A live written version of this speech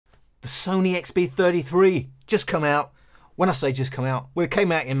Sony XB33 just come out. When I say just come out, well, it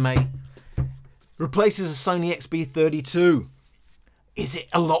came out in May. Replaces the Sony XB32. Is it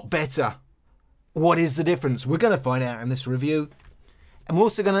a lot better? What is the difference? We're going to find out in this review. And we're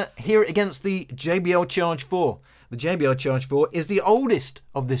also going to hear it against the JBL Charge 4. The JBL Charge 4 is the oldest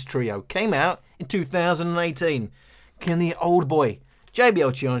of this trio. Came out in 2018. Can the old boy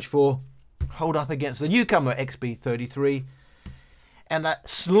JBL Charge 4 hold up against the newcomer XB33 and that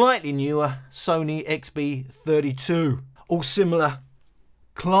slightly newer Sony XB32? All similar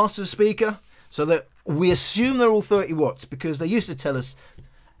class of speaker, so that we assume they're all 30 watts because they used to tell us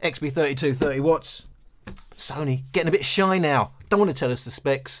XB32 30 watts. Sony getting a bit shy now. Don't want to tell us the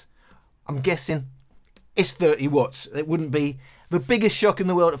specs. I'm guessing it's 30 watts. It wouldn't be the biggest shock in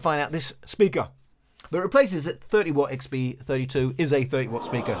the world to find out this speaker that replaces that 30 watt XB32 is a 30 watt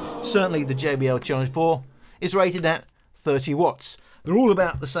speaker. Certainly the JBL Charge 4 is rated at 30 watts. They're all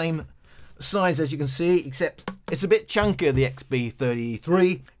about the same size as you can see, except it's a bit chunkier, the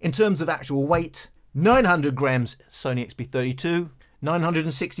XB33. In terms of actual weight, 900 grams Sony XB32,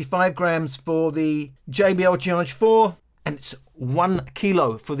 965 grams for the JBL Charge 4, and it's 1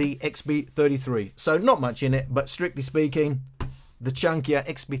 kilo for the XB33. So not much in it, but strictly speaking, the chunkier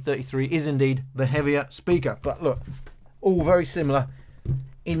XB33 is indeed the heavier speaker. But look, all very similar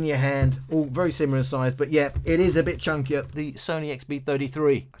in your hand, all very similar in size, but yeah, it is a bit chunkier, the Sony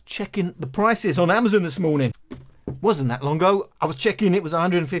XB33. Checking the prices on Amazon this morning. Wasn't that long ago. I was checking, it was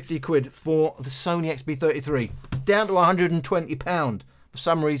 150 quid for the Sony XB33. It's down to £120. For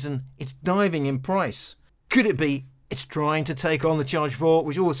some reason, it's diving in price. Could it be it's trying to take on the Charge 4,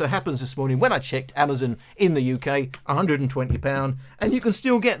 which also happens this morning when I checked Amazon in the UK, £120, and you can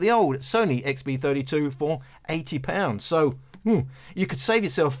still get the old Sony XB32 for £80. So you could save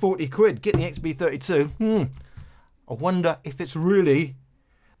yourself 40 quid, get the XB32. I wonder if it's really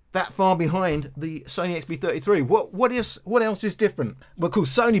that far behind the Sony XB33. What else is different? Well, of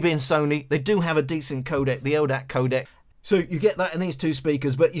course, Sony being Sony, they do have a decent codec, the LDAC codec. So you get that in these two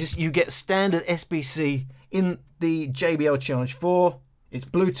speakers, but you get standard SBC in the JBL Charge 4. It's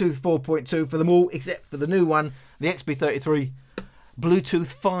Bluetooth 4.2 for them all, except for the new one, the XB33 Bluetooth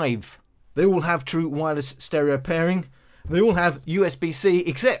 5. They all have true wireless stereo pairing. They all have USB-C,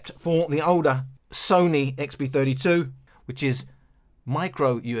 except for the older Sony XB32, which is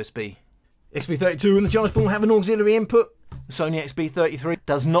micro USB. XB32 and the Charge 4 have an auxiliary input. The Sony XB33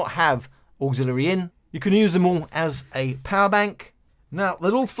 does not have auxiliary in. You can use them all as a power bank. Now,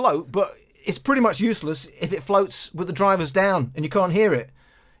 they'll all float, but it's pretty much useless if it floats with the drivers down and you can't hear it.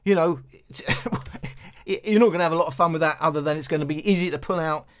 You know, you're not going to have a lot of fun with that, other than it's going to be easy to pull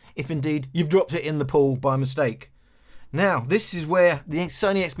out if indeed you've dropped it in the pool by mistake. Now, this is where the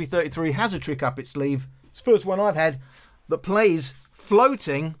Sony XB33 has a trick up its sleeve. It's the first one I've had that plays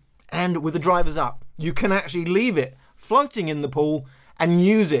floating and with the drivers up. You can actually leave it floating in the pool and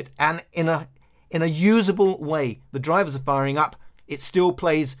use it, and in a usable way. The drivers are firing up, it still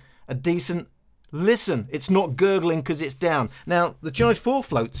plays a decent listen. It's not gurgling because it's down. Now, the Charge 4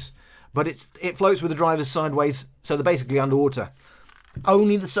 floats, but it floats with the drivers sideways, so they're basically underwater.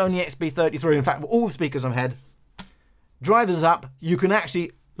 Only the Sony XB33, in fact, all the speakers I've had, drivers up, you can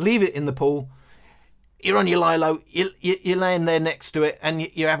actually leave it in the pool. You're on your lie-low, you're laying there next to it, and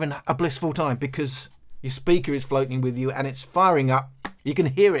you're having a blissful time because your speaker is floating with you and it's firing up. You can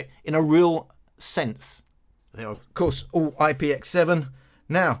hear it in a real sense. They are, of course, all IPX7.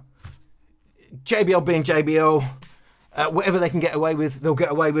 Now, JBL being JBL, whatever they can get away with, they'll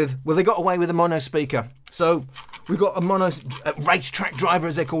get away with. Well, they got away with a mono speaker. So we've got a mono racetrack driver,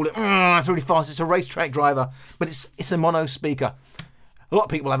 as they call it. It's really fast. It's a racetrack driver, but it's a mono speaker. A lot of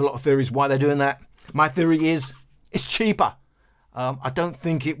people have a lot of theories why they're doing that. My theory is it's cheaper. I don't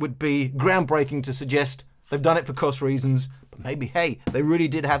think it would be groundbreaking to suggest they've done it for cost reasons, but maybe, hey, they really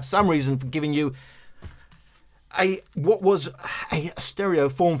did have some reason for giving you what was a stereo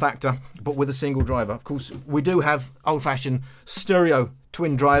form factor, but with a single driver. Of course, we do have old-fashioned stereo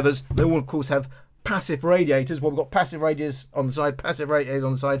twin drivers. They will, of course, have passive radiators. Well, we've got passive radiators on the side, passive radiators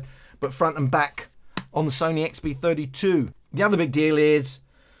on the side, but front and back on the Sony XB32. The other big deal is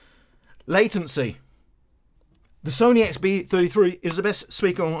latency. The Sony XB33 is the best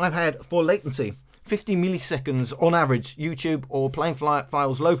speaker I've had for latency. 50 milliseconds on average. YouTube or playing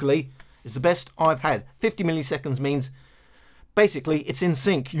files locally is the best I've had. 50 milliseconds means basically it's in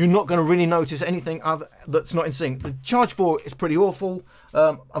sync. You're not going to really notice anything other that's not in sync. The Charge 4 is pretty awful.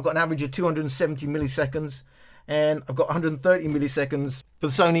 I've got an average of 270 milliseconds, and I've got 130 milliseconds for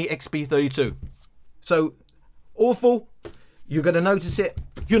the Sony XB32. So awful. You're going to notice it.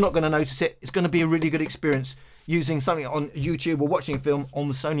 You're not going to notice it. It's going to be a really good experience. using something on YouTube or watching a film on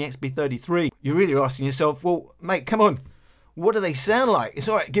the Sony XB33. You're really asking yourself, well, mate, come on, what do they sound like? It's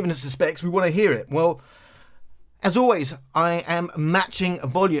all right giving us the specs, we want to hear it. Well, as always, I am matching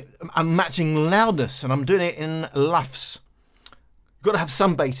volume, I'm matching loudness, and I'm doing it in LUFS. You've got to have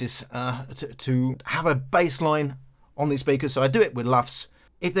some basis to have a bass line on these speakers, so I do it with LUFS.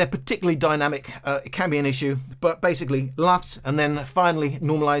 If they're particularly dynamic, it can be an issue, but basically LUFS and then finally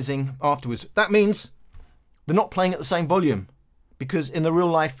normalizing afterwards. That means they're not playing at the same volume, because in the real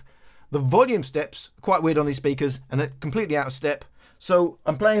life, the volume steps are quite weird on these speakers and they're completely out of step. So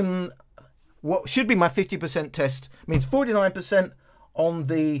I'm playing what should be my 50% test, means 49% on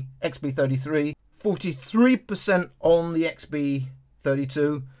the XB33, 43% on the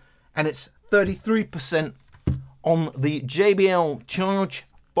XB32, and it's 33% on the JBL Charge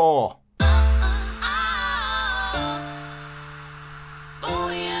 4.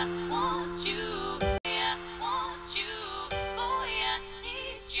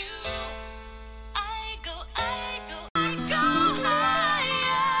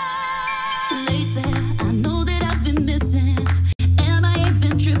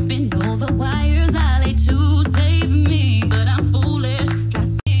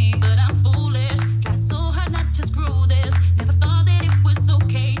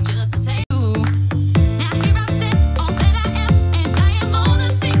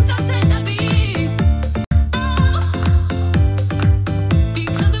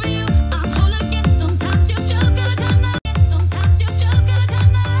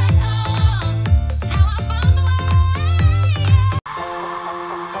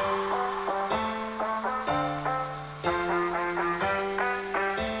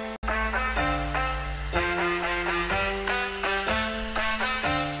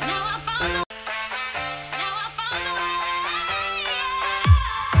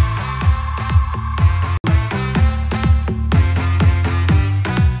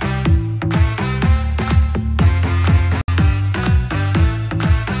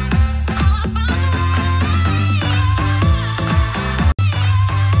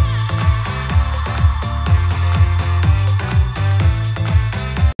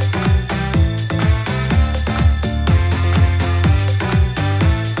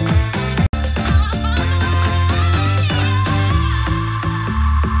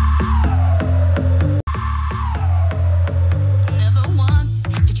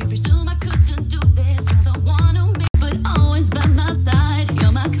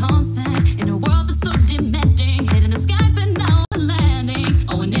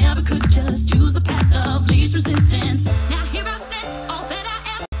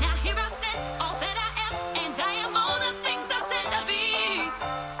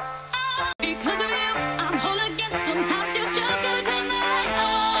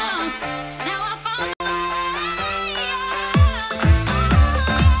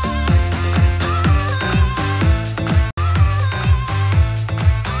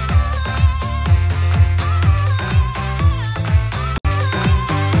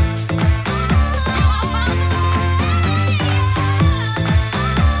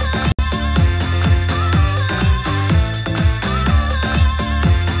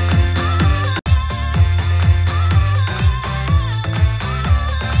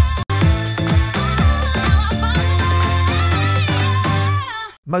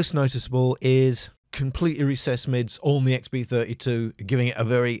 Most noticeable is completely recessed mids on the XB32, giving it a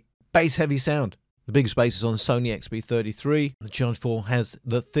very bass-heavy sound. The biggest bass is on Sony XB33. The Charge 4 has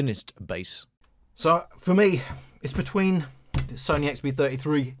the thinnest bass. So for me, it's between the Sony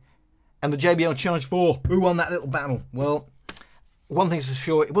XB33 and the JBL Charge 4. Who won that little battle? Well, one thing's for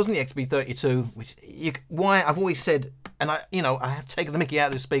sure, it wasn't the XB32, which why I've always said, and I have taken the mickey out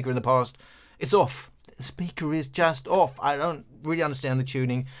of this speaker in the past. It's off. The speaker is just off. I don't really understand the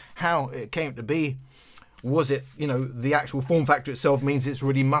tuning, how it came to be. Was it, the actual form factor itself means it's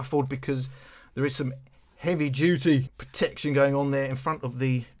really muffled because there is some heavy duty protection going on there in front of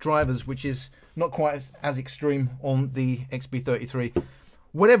the drivers, which is not quite as extreme on the XB33.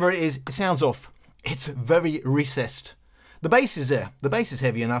 Whatever it is, it sounds off. It's very recessed. The bass is there. The bass is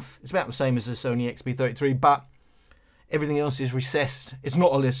heavy enough. It's about the same as the Sony XB33, but everything else is recessed. It's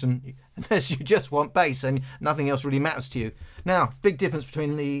not a listen unless you just want bass and nothing else really matters to you. Now, big difference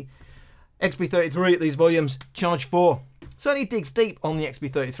between the XB33 at these volumes, Charge 4. Sony digs deep on the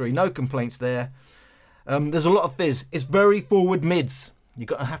XB33, no complaints there. There's a lot of fizz. It's very forward mids. You're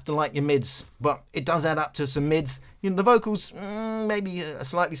going to have to like your mids, but it does add up to some mids. The vocals, maybe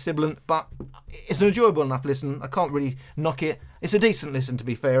slightly sibilant, but it's an enjoyable enough listen. I can't really knock it. It's a decent listen, to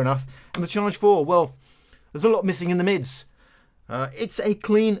be fair enough. And the Charge 4, well, there's a lot missing in the mids. It's a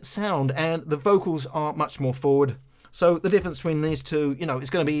clean sound, and the vocals are much more forward. So the difference between these two, you know, it's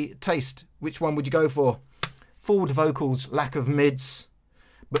going to be taste. Which one would you go for? Forward vocals, lack of mids,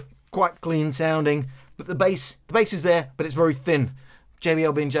 but quite clean sounding. But the bass is there, but it's very thin.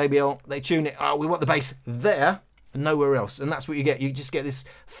 JBL being JBL, they tune it. Oh, we want the bass there and nowhere else, and that's what you get. You just get this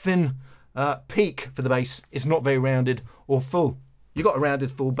thin peak for the bass. It's not very rounded or full. You got a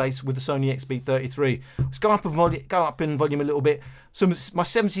rounded full bass with the Sony XB33. Let's go up in volume a little bit. So my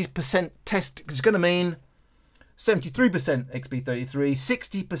 70% test is going to mean 73% XB33,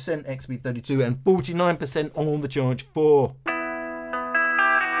 60% XB32, and 49% on the Charge 4.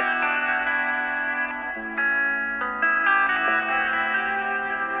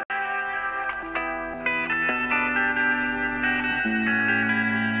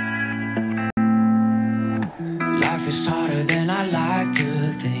 Life is harder than I like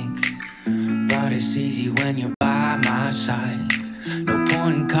to think, but it's easy when you're by my side. No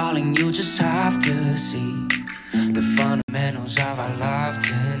point in calling, you just have to see the fundamentals of our life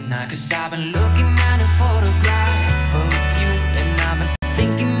tonight. 'Cause I've been looking at a photograph of you, and I've been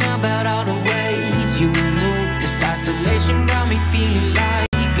thinking about all the ways you move. This isolation got me feeling like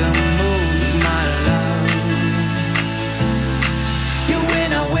a moon, my love. Yeah,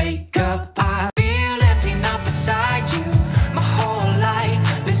 when I wake up, I feel empty, not beside you. My whole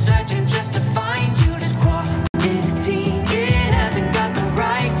life been searching just to find you. This quality, it hasn't got the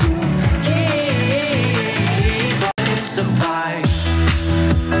right to. Yeah, but it's a vibe.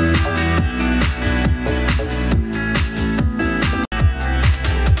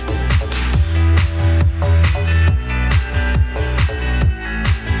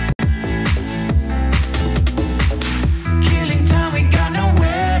 Killing time, we got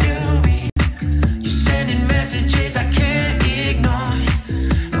nowhere to be. You're sending messages I can't ignore.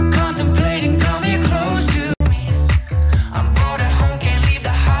 No contemplating, come here close to me. I'm bored at home, can't leave the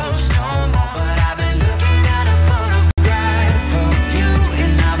house no more. But I've been looking at a photograph of you,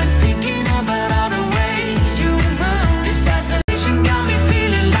 and I've been thinking about all the ways you move. This isolation got me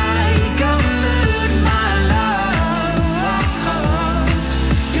feeling like a mood, my love.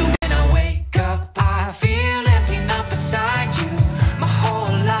 You, when I wake up, I feel empty, not beside you. My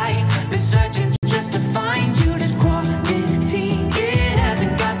whole life been searching just to find you. This quality, it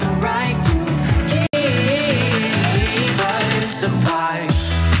hasn't got the right to. Yeah, but it's a vibe.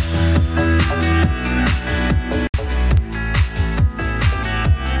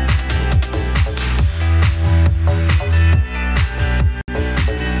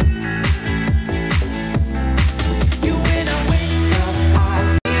 You, when I wake up,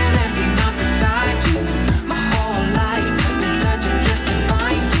 I feel empty, not beside you. My whole life been searching just to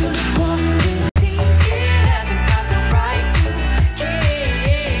find you. This quality, it hasn't got the right to.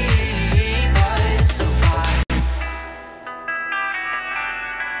 Yeah, but it's a vibe.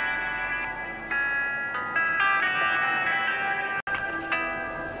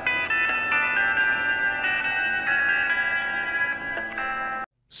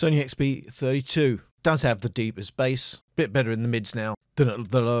 Sony XB32 does have the deepest bass, bit better in the mids now than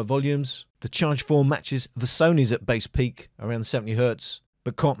at the lower volumes. The Charge 4 matches the Sony's at bass peak around 70 Hz,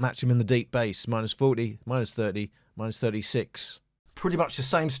 but can't match them in the deep bass, minus 40, minus 30, minus 36. Pretty much the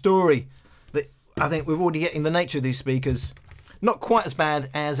same story. I think we're already getting the nature of these speakers. Not quite as bad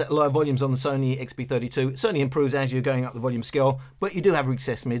as at lower volumes on the Sony XB32. It certainly improves as you're going up the volume scale, but you do have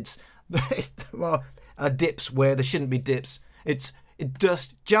recessed mids. Well, dips where there shouldn't be dips. It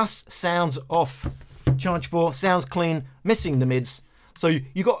just sounds off. Charge 4 sounds clean, missing the mids. So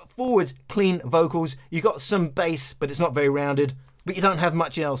you got forward clean vocals, you got some bass, but it's not very rounded, but you don't have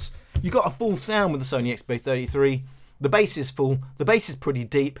much else. You got a full sound with the Sony XB33. The bass is full, the bass is pretty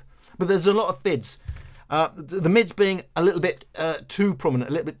deep, but there's a lot of fids. The mids being a little bit too prominent,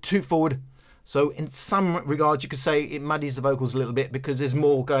 a little bit too forward. So in some regards, you could say it muddies the vocals a little bit because there's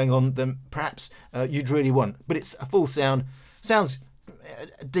more going on than perhaps you'd really want. But it's a full sound, sounds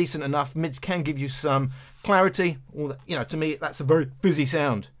decent enough. Mids can give you some clarity. You know, to me, that's a very fizzy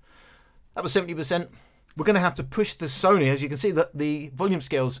sound. That was 70%. We're going to have to push the Sony. As you can see, that the volume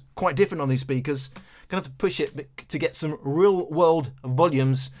scale's quite different on these speakers. Going to have to push it to get some real-world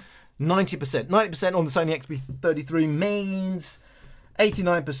volumes. 90%. 90% on the Sony XB33 means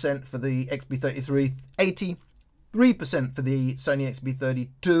 89% for the XB33, 83% for the Sony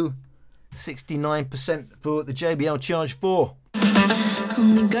XB32, 69% for the JBL Charge 4.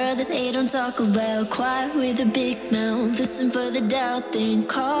 I'm the girl that they don't talk about. Quiet with a big mouth. Listen for the doubt, then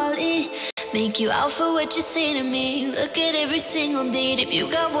call it. Make you out for what you say to me. Look at every single date. If you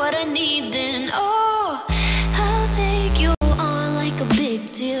got what I need, then oh, I'll take you on like a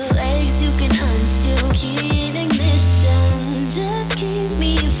big deal. Legs you can unseal. Key ignition.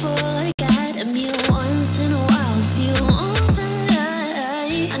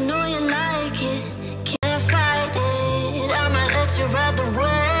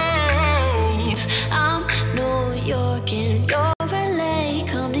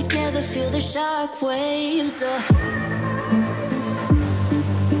 waves.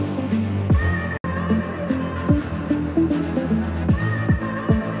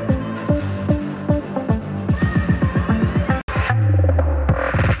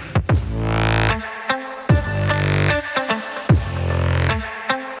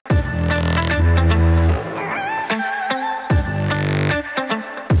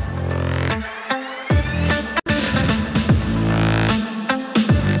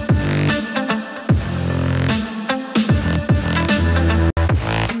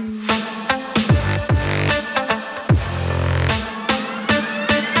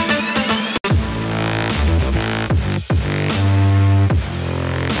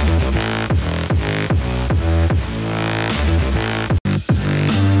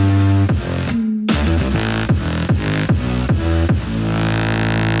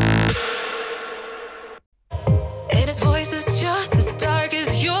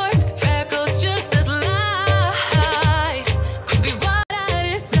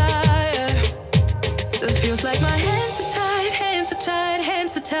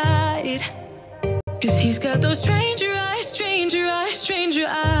 Cause he's got those stranger eyes, stranger eyes, stranger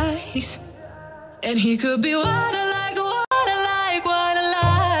eyes. And he could be what I like, what I like, what I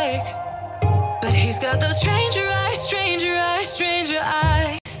like. But he's got those stranger eyes, stranger eyes, stranger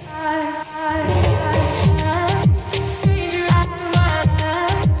eyes.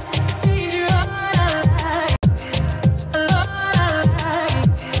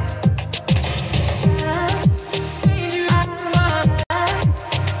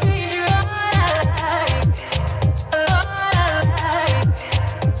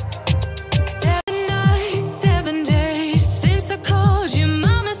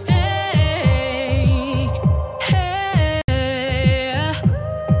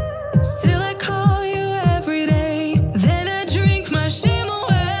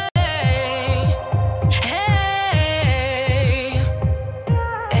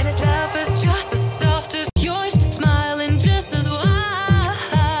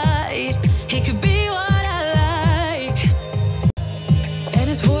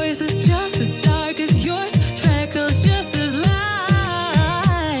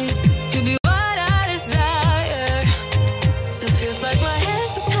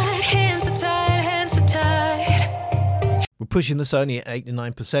 Pushing the Sony at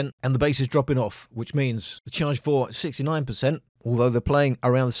 89% and the bass is dropping off, which means the Charge 4 at 69%, although they're playing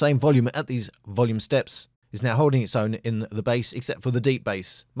around the same volume at these volume steps, is now holding its own in the bass except for the deep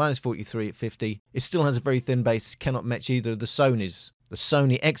bass, minus 43 at 50. It still has a very thin bass, cannot match either of the Sonys. The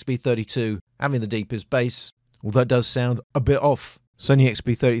Sony XB32 having the deepest bass, although it does sound a bit off. Sony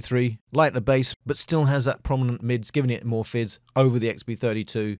XB33, lighter bass, but still has that prominent mids, giving it more fizz over the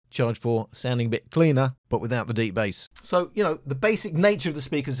XB32. Charge 4 sounding a bit cleaner, but without the deep bass. So, you know, the basic nature of the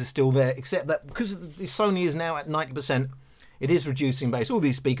speakers is still there, except that because the Sony is now at 90%, it is reducing bass. All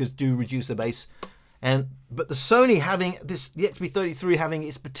these speakers do reduce the bass, but the Sony having this, the XB33 having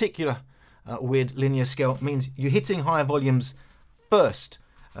its particular weird linear scale means you're hitting higher volumes first.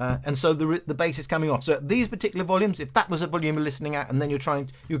 And so the bass is coming off. So at these particular volumes, if that was a volume you're listening at, and then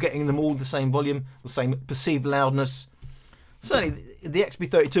you're getting them all the same volume, the same perceived loudness. Certainly, the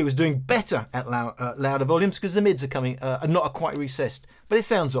XB32 is doing better at louder volumes because the mids are not quite recessed. But it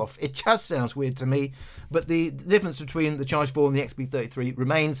sounds off. It just sounds weird to me. But the difference between the Charge 4 and the XB33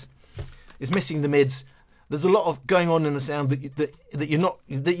 remains. It's missing the mids. There's a lot of going on in the sound that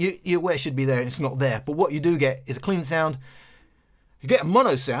you're aware should be there, and it's not there. But what you do get is a clean sound. You get a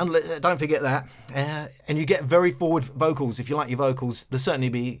mono sound, don't forget that, and you get very forward vocals. If you like your vocals, they'll certainly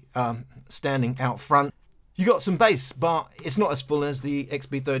be standing out front. You got some bass, but it's not as full as the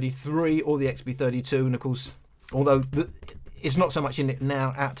XB33 or the XB32, and of course, although it's not so much in it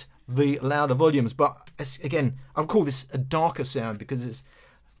now at the louder volumes. But again, I'll call this a darker sound because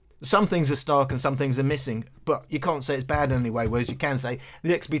some things are stark and some things are missing, but you can't say it's bad anyway, whereas you can say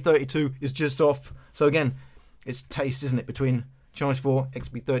the XB32 is just off. So again, it's taste, isn't it, between Charge 4,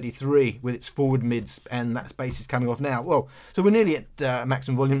 XB33 with its forward mids, and that bass is coming off now. Well, so we're nearly at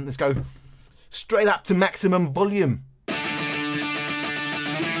maximum volume. Let's go straight up to maximum volume.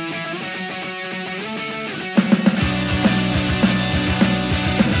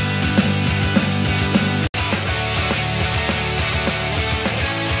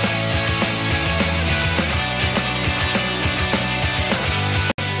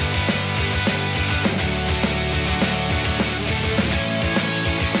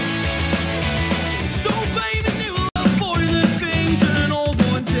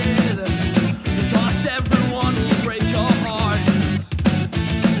 Everyone will break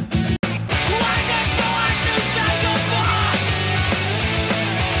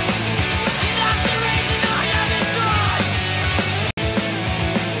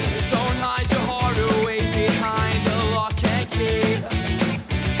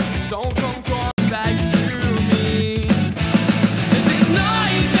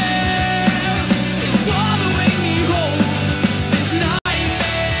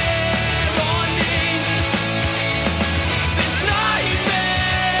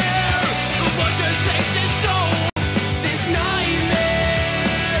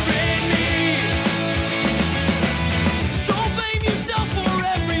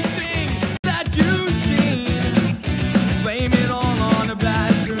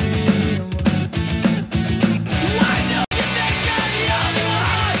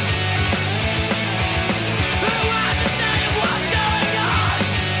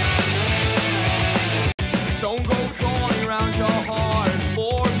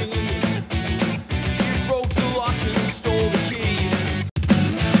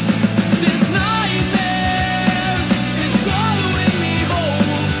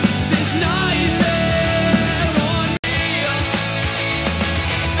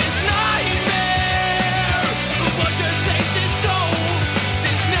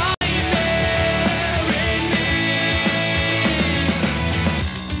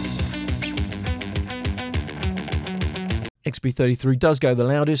XB33 does go the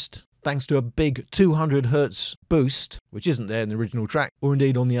loudest, thanks to a big 200 Hz boost, which isn't there in the original track, or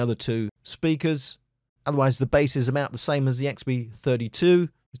indeed on the other two speakers. Otherwise, the bass is about the same as the XB32.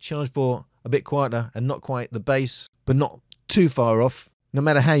 The Charge 4 a bit quieter and not quite the bass, but not too far off. No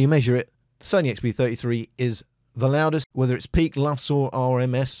matter how you measure it, the Sony XB33 is the loudest, whether it's peak, LUFS or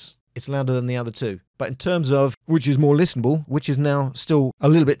RMS. It's louder than the other two. But in terms of which is more listenable, which is now still a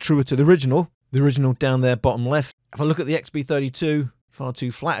little bit truer to the original down there bottom left. If I look at the XB32, far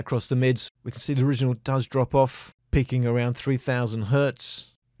too flat across the mids, we can see the original does drop off, peaking around 3000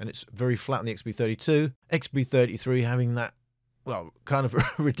 Hz, and it's very flat on the XB32. XB33 having that, well, kind of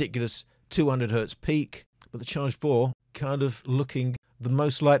ridiculous 200 Hz peak, but the Charge 4 kind of looking the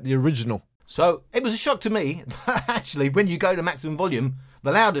most like the original. So it was a shock to me that actually when you go to maximum volume,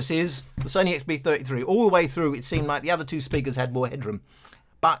 the loudest is the Sony XB33. All the way through it seemed like the other two speakers had more headroom.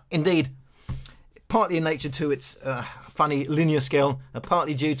 But indeed, partly in nature to its funny linear scale, and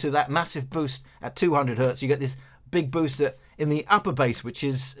partly due to that massive boost at 200 Hz. You get this big boost in the upper bass, which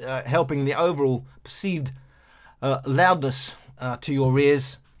is helping the overall perceived loudness to your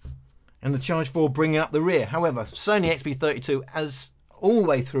ears, and the Charge 4 bringing up the rear. However, Sony XB32, as all the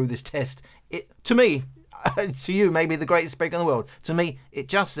way through this test, to me, to you, maybe the greatest speaker in the world. To me, it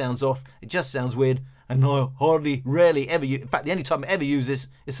just sounds off, it just sounds weird, and I rarely ever use, in fact, the only time I ever use this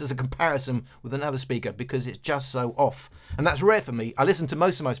is as a comparison with another speaker, because it's just so off. And that's rare for me. I listen to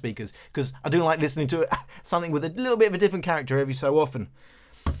most of my speakers because I do like listening to something with a little bit of a different character every so often.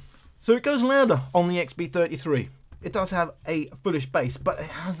 So it goes louder on the XB33. It does have a fullish bass, but it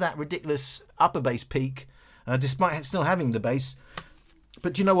has that ridiculous upper bass peak, despite still having the bass.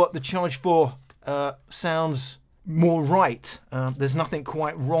 But you know what? The Charge 4 sounds more right. There's nothing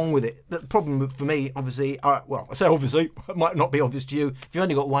quite wrong with it. The problem for me, obviously, well, I say obviously, it might not be obvious to you. If you've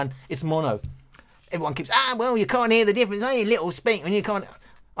only got one, it's mono. Everyone keeps, well, you can't hear the difference. Only a little speak, and you can't.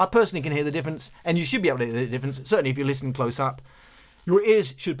 I personally can hear the difference, and you should be able to hear the difference. Certainly, if you're listening close up, your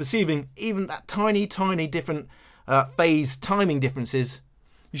ears should perceiving even that tiny, tiny different phase timing differences.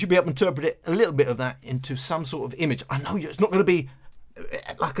 You should be able to interpret it, a little bit of that, into some sort of image. I know it's not going to be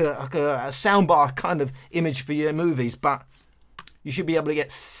like a soundbar kind of image for your movies, but you should be able to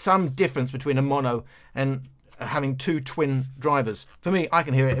get some difference between a mono and having two twin drivers. For me, I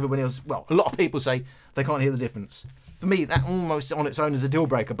can hear it. Everybody else, well, a lot of people say they can't hear the difference. For me, that almost on its own is a deal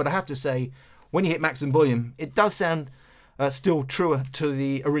breaker. But I have to say, when you hit maximum volume, it does sound still truer to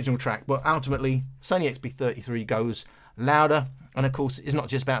the original track. But ultimately, Sony XB33 goes louder, and of course, it's not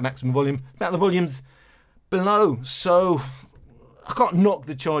just about maximum volume; it's about the volumes below. So I can't knock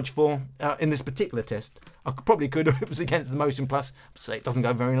the Charge 4 in this particular test. I probably could if it was against the Motion Plus, say it doesn't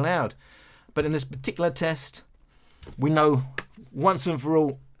go very loud. But in this particular test, we know once and for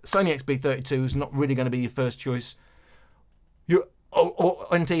all, Sony XB32 is not really going to be your first choice. Or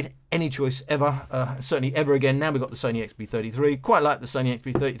indeed any choice ever, certainly ever again. Now we've got the Sony XB33. Quite like the Sony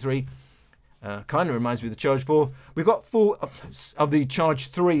XB33. Kind of reminds me of the Charge 4. We've got 4 of the Charge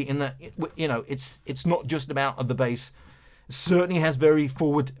 3 in that, you know, it's not just about the bass. It certainly has very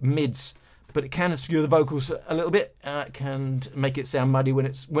forward mids, but it can obscure the vocals a little bit. It can make it sound muddy when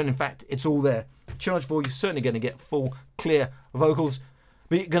in fact it's all there. Charge 4, you're certainly going to get full, clear vocals,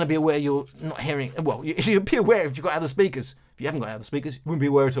 but you're going to be aware you're not hearing. Well, you'll be aware if you've got other speakers. If you haven't got other speakers, you wouldn't be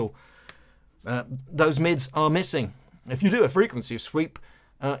aware at all. Those mids are missing. If you do a frequency sweep,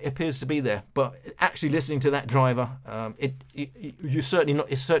 it appears to be there, but actually listening to that driver, it's certainly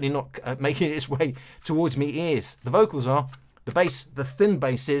not making its way towards me ears. The vocals are, the bass, the thin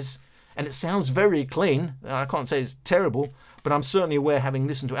bass is, and it sounds very clean. I can't say it's terrible, but I'm certainly aware, having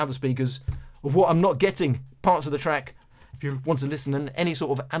listened to other speakers, of what I'm not getting. Parts of the track, if you want to listen in any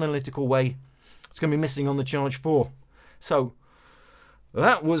sort of analytical way, it's going to be missing on the Charge 4. So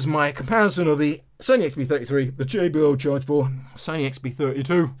that was my comparison of the Sony XB33, the JBL Charge 4, Sony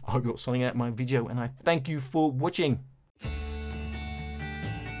XB32. I hope you're sorting out my video, and I thank you for watching.